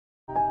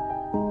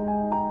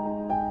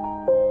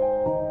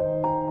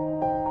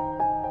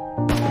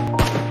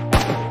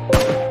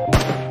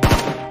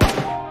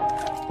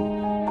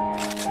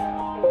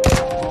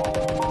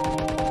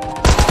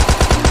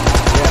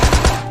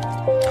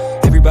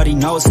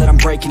knows that I'm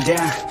breaking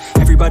down.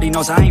 Everybody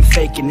knows I ain't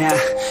faking now.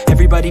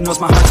 Everybody knows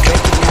my heart's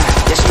breaking now.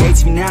 Yeah, she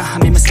hates me now, I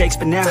made mistakes,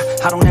 but now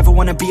I don't ever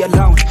wanna be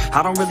alone.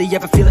 I don't really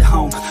ever feel at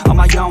home. On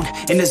my own,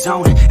 in the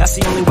zone, that's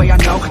the only way I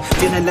know.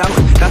 Feeling low,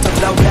 about to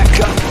blow back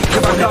up. I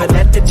won't ever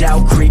let the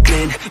doubt creep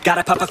in.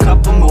 Gotta pop a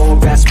couple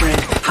more aspirin.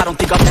 I don't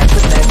think I'll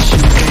ever let you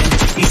in.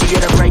 Easier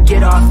to break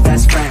it off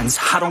best friends.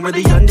 I don't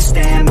really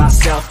understand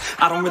myself.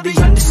 I don't really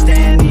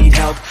understand, need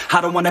help.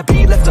 I don't wanna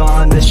be left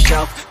on the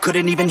shelf.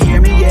 Couldn't even hear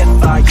me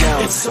if I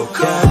yelled. It's so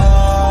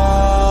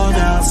cold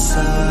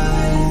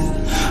outside,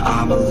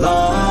 I'm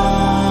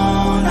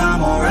alone,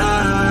 I'm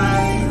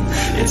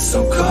alright. It's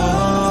so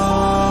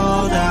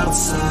cold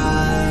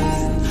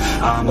outside,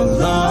 I'm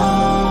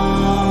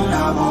alone,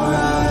 I'm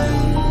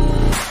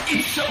alright.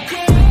 It's so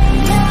cold.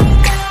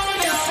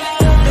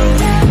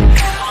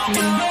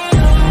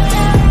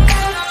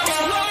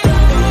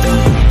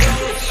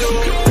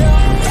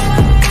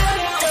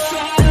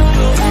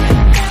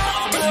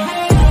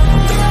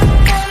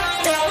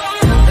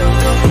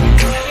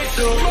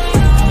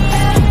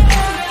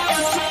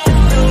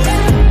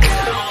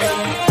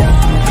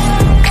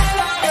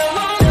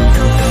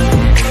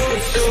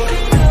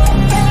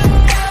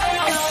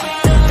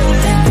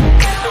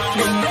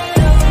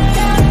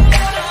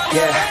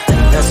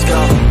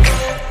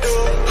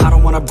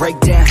 Break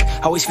down,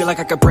 always feel like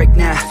I could break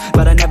now,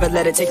 but I never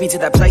let it take me to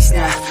that place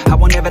now. I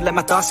won't ever let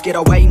my thoughts get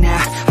away now.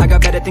 I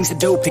got better things to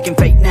do, picking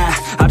fate now.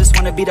 I just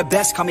wanna be the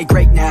best, call me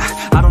great now.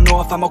 I don't know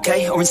if I'm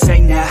okay or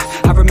insane now.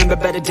 I remember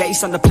better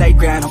days on the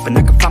playground, hoping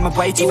I can find my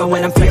way even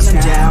when I'm feeling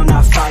down.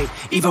 I fight,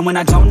 even when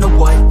I don't know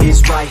what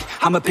is right.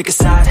 I'ma pick a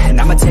side,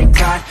 and I'ma take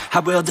pride. I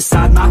will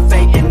decide my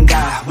fate, and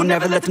I will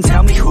never let them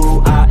tell me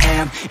who I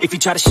am. If you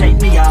try to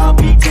shape me, I'll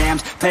be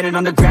damned. Planet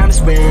on the ground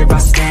is where I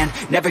stand.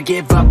 Never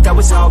give up, that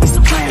was always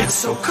the plan. It's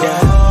so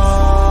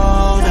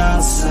cold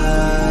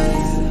outside,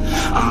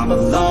 I'm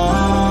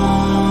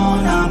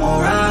alone, I'm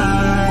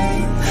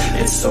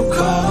alright. It's so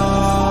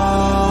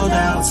cold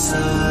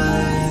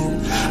outside,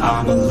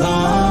 I'm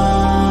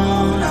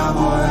alone, I'm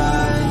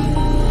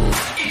alright.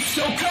 It's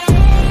so cold.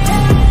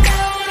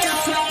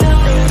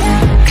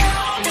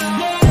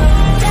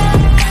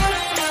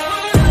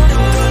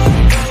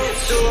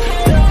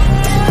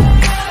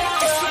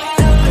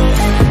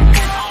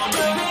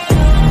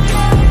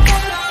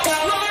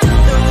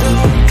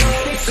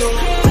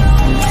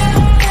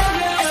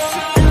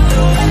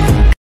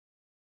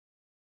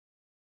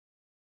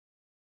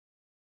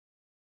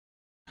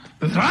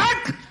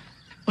 Raak!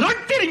 Raak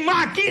tering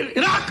maak hier!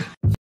 Raak!